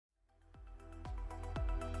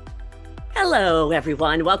Hello,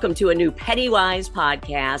 everyone. Welcome to a new Pennywise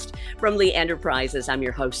podcast from Lee Enterprises. I'm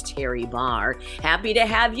your host, Terry Barr. Happy to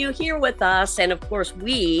have you here with us. And of course,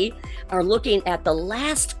 we are looking at the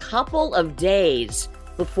last couple of days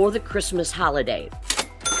before the Christmas holiday.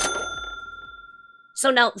 So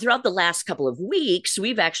now, throughout the last couple of weeks,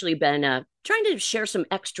 we've actually been trying to share some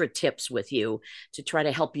extra tips with you to try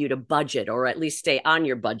to help you to budget, or at least stay on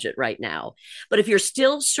your budget right now. But if you're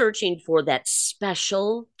still searching for that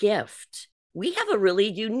special gift, we have a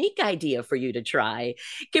really unique idea for you to try.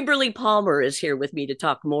 Kimberly Palmer is here with me to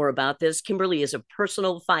talk more about this. Kimberly is a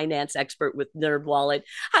personal finance expert with NerdWallet.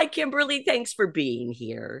 Hi, Kimberly. Thanks for being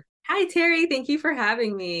here. Hi, Terry. Thank you for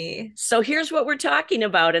having me. So here's what we're talking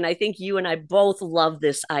about, and I think you and I both love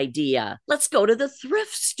this idea. Let's go to the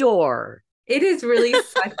thrift store. It is really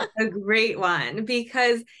such a great one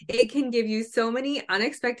because it can give you so many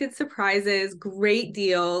unexpected surprises, great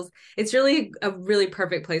deals. It's really a really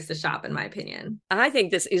perfect place to shop, in my opinion. I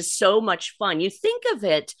think this is so much fun. You think of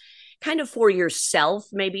it kind of for yourself,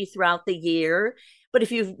 maybe throughout the year. But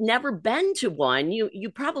if you've never been to one, you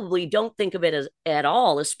probably don't think of it as at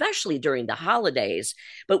all, especially during the holidays.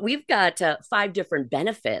 But we've got 5 different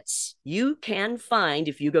benefits you can find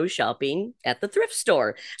if you go shopping at the thrift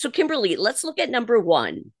store. So, Kimberly, let's look at number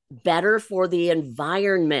 1, better for the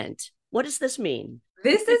environment. What does this mean?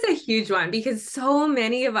 This is a huge one because so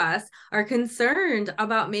many of us are concerned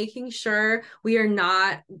about making sure we are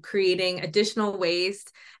not creating additional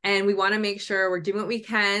waste, and we want to make sure we're doing what we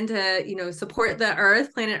can to, support the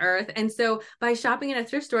earth, planet Earth. And so by shopping in a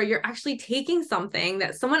thrift store, you're actually taking something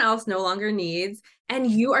that someone else no longer needs and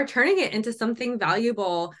you are turning it into something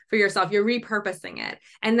valuable for yourself. You're repurposing it.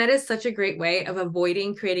 And that is such a great way of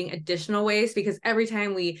avoiding creating additional waste, because every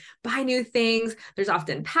time we buy new things, there's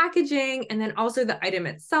often packaging, and then also the item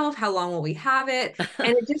itself, how long will we have it?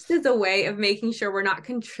 And it just is a way of making sure we're not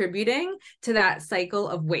contributing to that cycle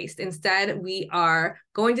of waste. Instead, we are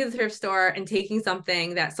going to the thrift store and taking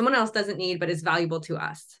something that someone else doesn't need but is valuable to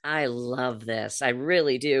us. I love this. I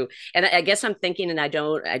really do. And I guess I'm thinking, and I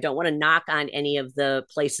don't want to knock on any of the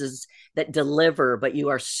places that deliver, but you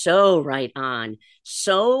are so right on.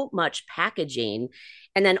 So much packaging.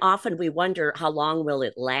 And then often we wonder, how long will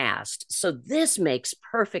it last? So this makes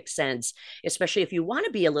perfect sense, especially if you want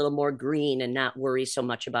to be a little more green and not worry so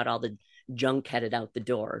much about all the junk headed out the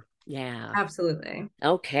door. Yeah. Absolutely.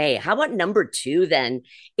 Okay. How about number 2 then?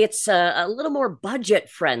 It's a little more budget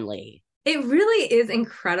friendly. It really is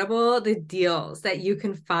incredible, the deals that you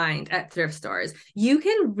can find at thrift stores. You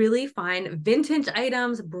can really find vintage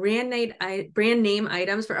items, brand name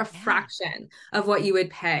items for a fraction of what you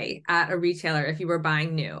would pay at a retailer if you were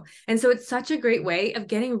buying new. And so it's such a great way of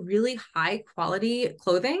getting really high quality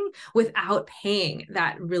clothing without paying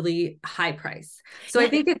that really high price. So I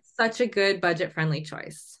think it's such a good budget friendly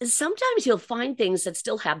choice. Sometimes you'll find things that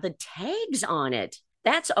still have the tags on it.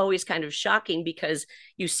 That's always kind of shocking because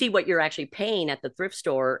you see what you're actually paying at the thrift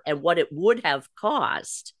store and what it would have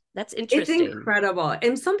cost. That's interesting. It's incredible.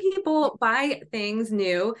 And some people buy things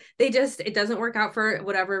new. It doesn't work out for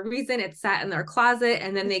whatever reason. It's sat in their closet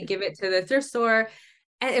and then they give it to the thrift store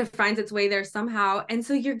and it finds its way there somehow. And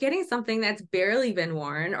so you're getting something that's barely been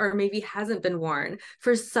worn or maybe hasn't been worn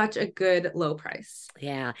for such a good low price.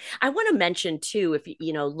 Yeah. I want to mention too, if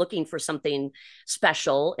looking for something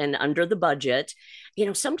special and under the budget,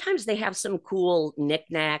 sometimes they have some cool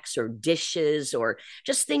knickknacks or dishes or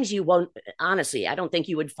just things you won't, honestly, I don't think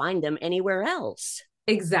you would find them anywhere else.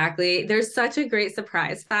 Exactly. There's such a great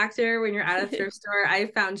surprise factor when you're at a thrift store. I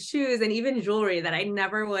found shoes and even jewelry that I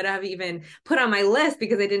never would have even put on my list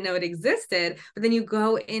because I didn't know it existed. But then you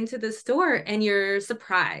go into the store and you're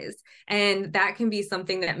surprised. And that can be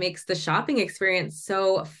something that makes the shopping experience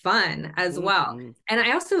so fun as well. And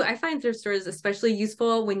I find thrift stores especially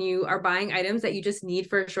useful when you are buying items that you just need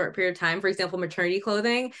for a short period of time. For example, maternity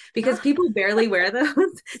clothing, because people barely wear those.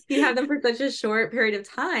 You have them for such a short period of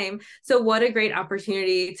time. So what a great opportunity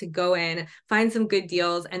to go in, find some good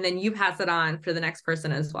deals, and then you pass it on for the next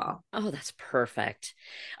person as well. Oh, that's perfect.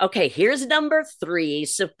 Okay, here's number 3,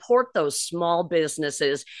 support those small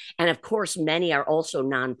businesses. And of course, many are also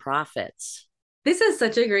nonprofits. This is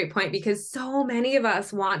such a great point because so many of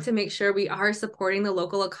us want to make sure we are supporting the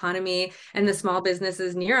local economy and the small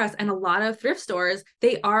businesses near us. And a lot of thrift stores,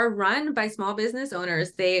 they are run by small business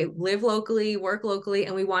owners. They live locally, work locally,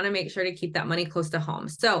 and we want to make sure to keep that money close to home.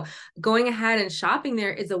 So going ahead and shopping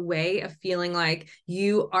there is a way of feeling like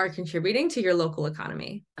you are contributing to your local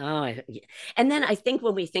economy. Oh, and then I think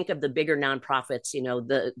when we think of the bigger nonprofits,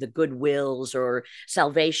 the Goodwills or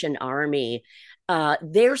Salvation Army,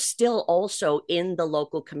 they're still also in the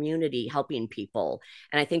local community helping people.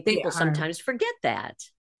 And I think people sometimes forget that.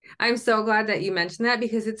 I'm so glad that you mentioned that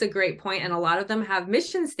because it's a great point, and a lot of them have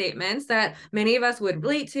mission statements that many of us would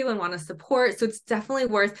relate to and want to support. So it's definitely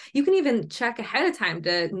worth, you can even check ahead of time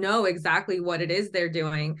to know exactly what it is they're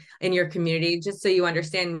doing in your community, just so you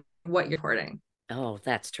understand what you're supporting. Oh,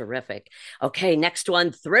 that's terrific. Okay, next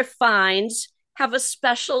one, thrift finds have a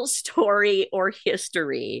special story or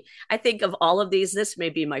history. I think of all of these, this may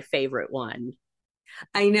be my favorite one.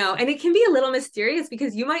 I know. And it can be a little mysterious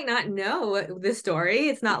because you might not know the story.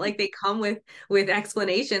 It's not like they come with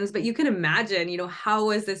explanations, but you can imagine, how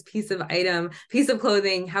was this piece of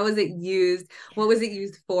clothing, how was it used? What was it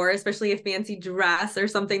used for? Especially a fancy dress or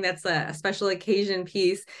something that's a special occasion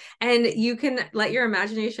piece. And you can let your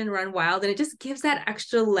imagination run wild, and it just gives that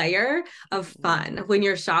extra layer of fun when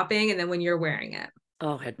you're shopping and then when you're wearing it.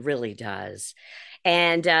 Oh, it really does.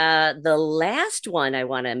 And the last one I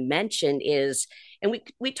want to mention is, and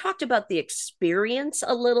we talked about the experience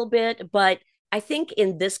a little bit, but I think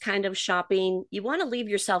in this kind of shopping, you want to leave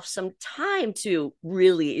yourself some time to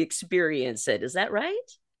really experience it. Is that right?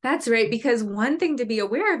 That's right. Because one thing to be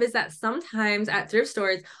aware of is that sometimes at thrift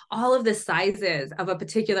stores, all of the sizes of a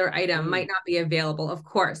particular item might not be available, of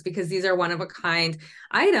course, because these are one of a kind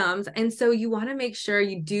items. And so you want to make sure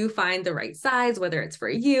you do find the right size, whether it's for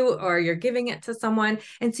you or you're giving it to someone.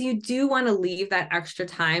 And so you do want to leave that extra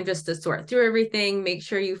time just to sort through everything, make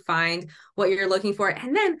sure you find what you're looking for,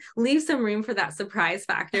 and then leave some room for that surprise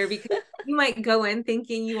factor because you might go in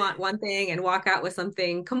thinking you want one thing and walk out with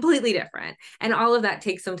something completely different. And all of that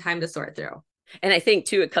takes some time to sort through. And I think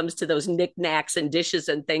too, it comes to those knickknacks and dishes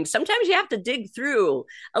and things. Sometimes you have to dig through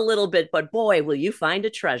a little bit, but boy, will you find a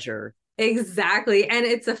treasure. Exactly. And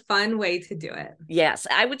it's a fun way to do it. Yes,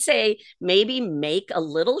 I would say maybe make a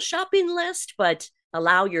little shopping list, but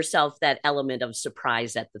allow yourself that element of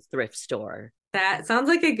surprise at the thrift store. That sounds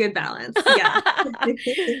like a good balance. Yeah.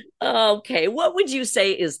 Okay. What would you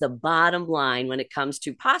say is the bottom line when it comes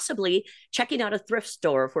to possibly checking out a thrift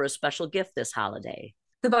store for a special gift this holiday?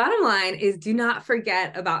 The bottom line is do not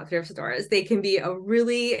forget about thrift stores. They can be a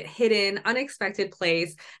really hidden, unexpected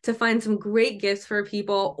place to find some great gifts for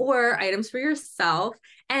people or items for yourself.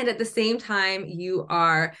 And at the same time, you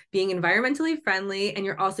are being environmentally friendly and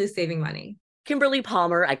you're also saving money. Kimberly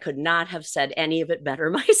Palmer, I could not have said any of it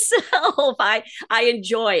better myself. I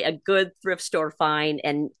enjoy a good thrift store find,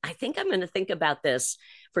 and I think I'm going to think about this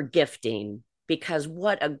for gifting because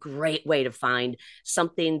what a great way to find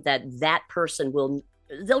something that person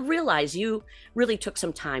they'll realize you really took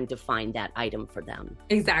some time to find that item for them.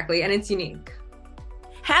 Exactly, and it's unique.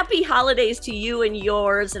 Happy holidays to you and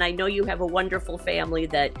yours. And I know you have a wonderful family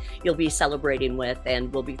that you'll be celebrating with,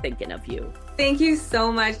 and we'll be thinking of you. Thank you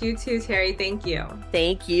so much. You too, Terry. Thank you.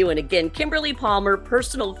 Thank you. And again, Kimberly Palmer,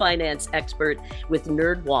 personal finance expert with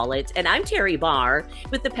NerdWallet. And I'm Terry Barr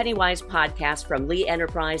with the Pennywise podcast from Lee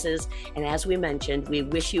Enterprises. And as we mentioned, we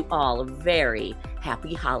wish you all a very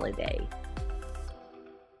happy holiday.